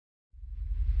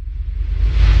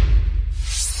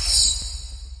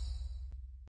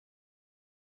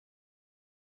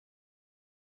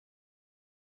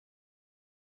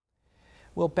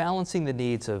Well, balancing the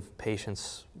needs of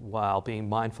patients while being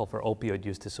mindful for opioid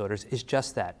use disorders is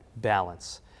just that,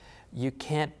 balance. You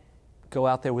can't go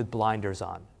out there with blinders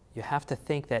on. You have to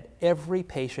think that every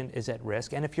patient is at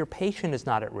risk, and if your patient is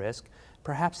not at risk,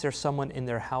 perhaps there's someone in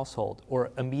their household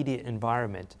or immediate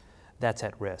environment that's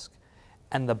at risk.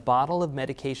 And the bottle of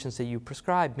medications that you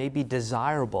prescribe may be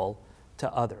desirable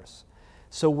to others.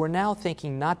 So we're now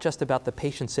thinking not just about the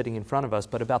patient sitting in front of us,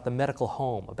 but about the medical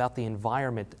home, about the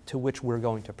environment to which we're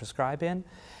going to prescribe in.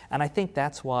 And I think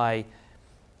that's why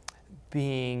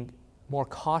being more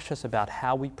cautious about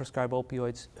how we prescribe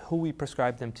opioids, who we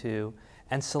prescribe them to,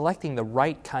 and selecting the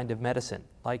right kind of medicine,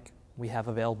 like we have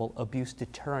available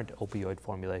abuse-deterrent opioid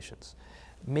formulations,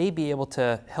 may be able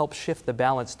to help shift the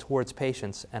balance towards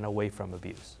patients and away from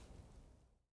abuse.